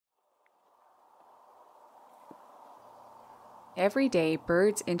Every day,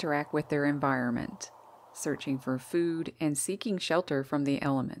 birds interact with their environment, searching for food and seeking shelter from the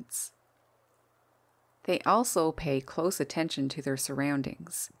elements. They also pay close attention to their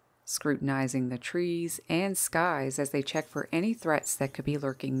surroundings, scrutinizing the trees and skies as they check for any threats that could be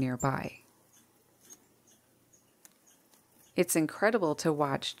lurking nearby. It's incredible to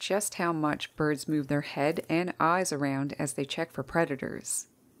watch just how much birds move their head and eyes around as they check for predators.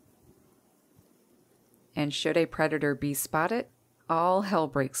 And should a predator be spotted, all hell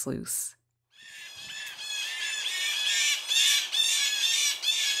breaks loose.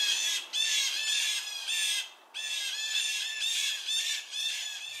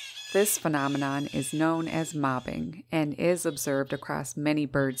 This phenomenon is known as mobbing and is observed across many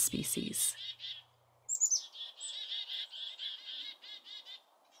bird species.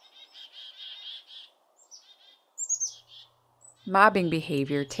 Mobbing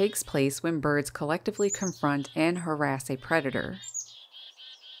behavior takes place when birds collectively confront and harass a predator.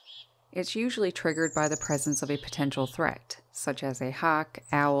 It's usually triggered by the presence of a potential threat, such as a hawk,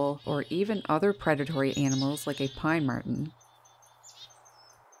 owl, or even other predatory animals like a pine marten.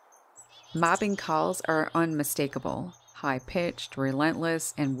 Mobbing calls are unmistakable, high-pitched,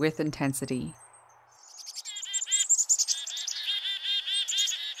 relentless, and with intensity.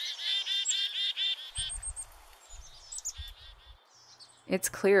 It's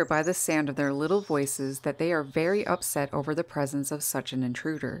clear by the sound of their little voices that they are very upset over the presence of such an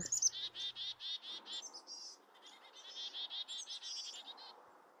intruder.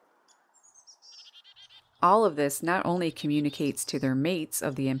 All of this not only communicates to their mates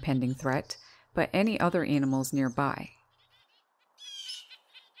of the impending threat, but any other animals nearby.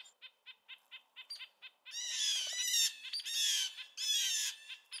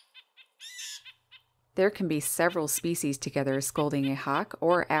 There can be several species together scolding a hawk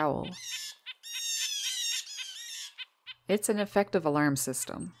or owl. It's an effective alarm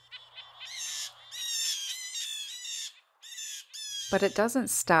system. But it doesn't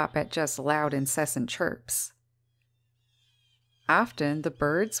stop at just loud, incessant chirps. Often, the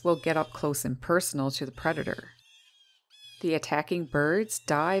birds will get up close and personal to the predator. The attacking birds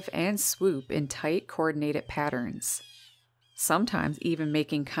dive and swoop in tight, coordinated patterns, sometimes even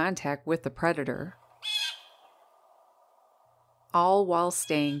making contact with the predator, all while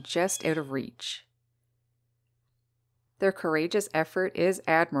staying just out of reach. Their courageous effort is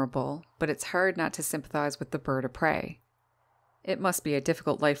admirable, but it's hard not to sympathize with the bird of prey. It must be a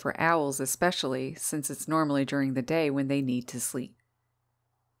difficult life for owls especially, since it's normally during the day when they need to sleep.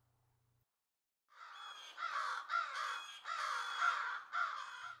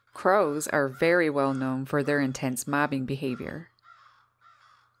 Crows are very well known for their intense mobbing behavior.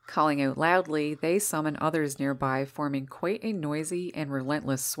 Calling out loudly, they summon others nearby, forming quite a noisy and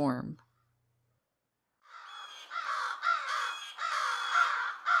relentless swarm.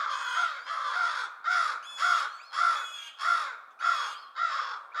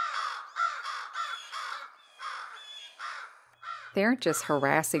 They aren't just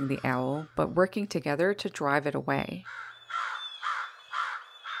harassing the owl, but working together to drive it away.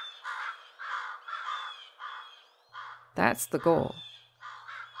 That's the goal.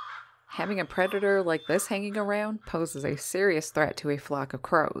 Having a predator like this hanging around poses a serious threat to a flock of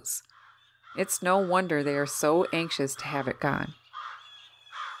crows. It's no wonder they are so anxious to have it gone.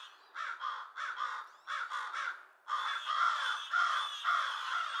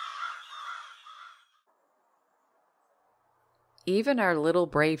 Even our little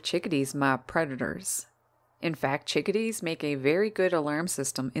brave chickadees mob predators. In fact, chickadees make a very good alarm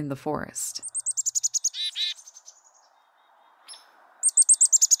system in the forest.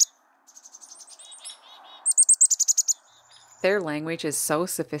 Their language is so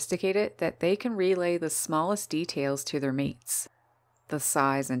sophisticated that they can relay the smallest details to their mates. The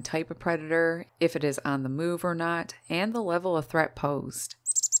size and type of predator, if it is on the move or not, and the level of threat posed.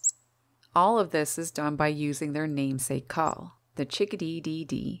 All of this is done by using their namesake call, the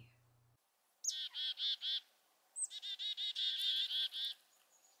Chickadee-dee-dee.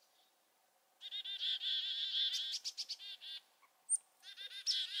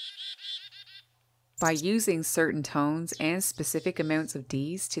 By using certain tones and specific amounts of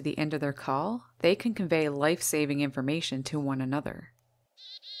Ds to the end of their call, they can convey life-saving information to one another.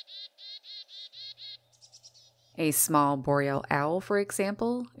 A small Boreal Owl, for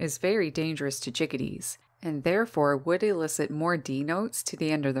example, is very dangerous to chickadees, and therefore would elicit more D notes to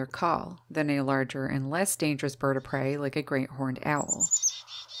the end of their call than a larger and less dangerous bird of prey like a great horned owl.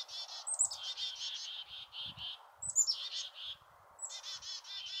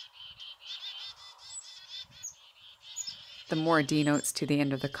 The more D notes to the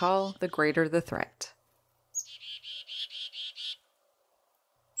end of the call, the greater the threat.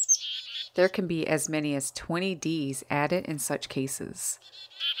 There can be as many as 20 Ds added in such cases.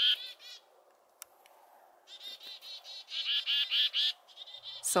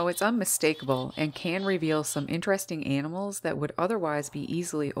 So it's unmistakable and can reveal some interesting animals that would otherwise be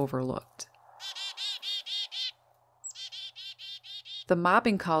easily overlooked. The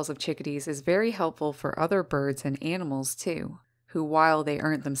mobbing calls of chickadees is very helpful for other birds and animals too, who, while they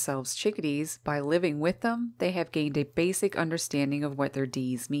aren't themselves chickadees, by living with them, they have gained a basic understanding of what their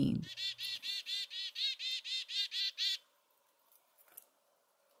Ds mean.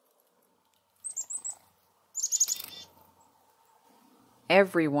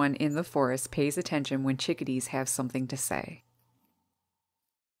 Everyone in the forest pays attention when chickadees have something to say.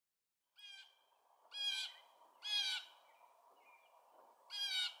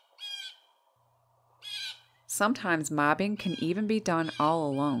 Sometimes mobbing can even be done all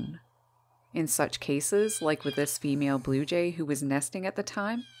alone. In such cases, like with this female blue jay who was nesting at the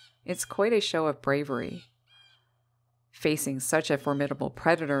time, it's quite a show of bravery. Facing such a formidable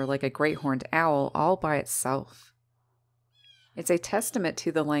predator like a great horned owl all by itself. It's a testament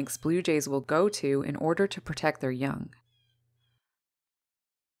to the lengths blue jays will go to in order to protect their young.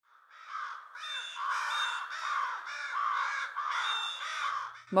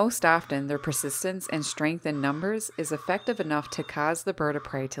 Most often, their persistence and strength in numbers is effective enough to cause the bird of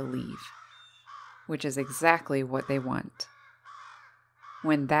prey to leave, which is exactly what they want.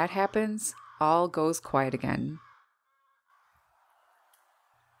 When that happens, all goes quiet again.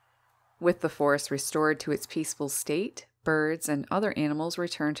 With the forest restored to its peaceful state, birds and other animals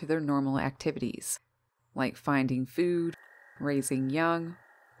return to their normal activities, like finding food, raising young,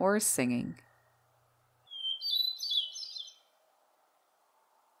 or singing.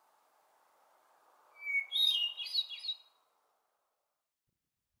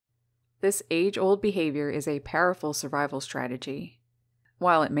 This age-old behavior is a powerful survival strategy.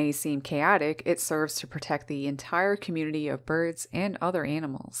 While it may seem chaotic, it serves to protect the entire community of birds and other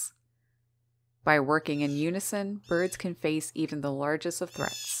animals. By working in unison, birds can face even the largest of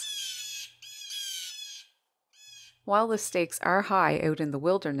threats. While the stakes are high out in the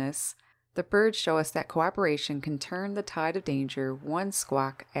wilderness, the birds show us that cooperation can turn the tide of danger one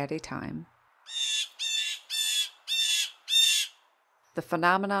squawk at a time. The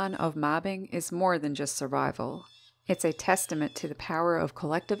phenomenon of mobbing is more than just survival. It's a testament to the power of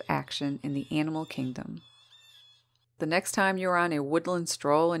collective action in the animal kingdom. The next time you're on a woodland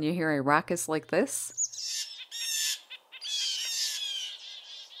stroll and you hear a raucous like this,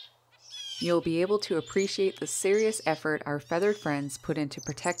 you'll be able to appreciate the serious effort our feathered friends put into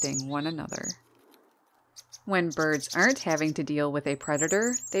protecting one another. When birds aren't having to deal with a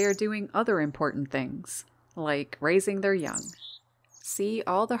predator, they are doing other important things, like raising their young. See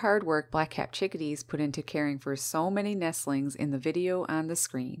all the hard work black-capped chickadees put into caring for so many nestlings in the video on the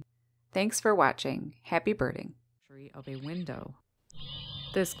screen. Thanks for watching. Happy birding. Of a window.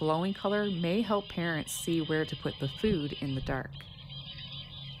 This glowing color may help parents see where to put the food in the dark.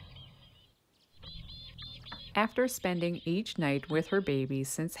 After spending each night with her babies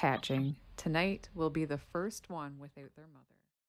since hatching, tonight will be the first one without their mother.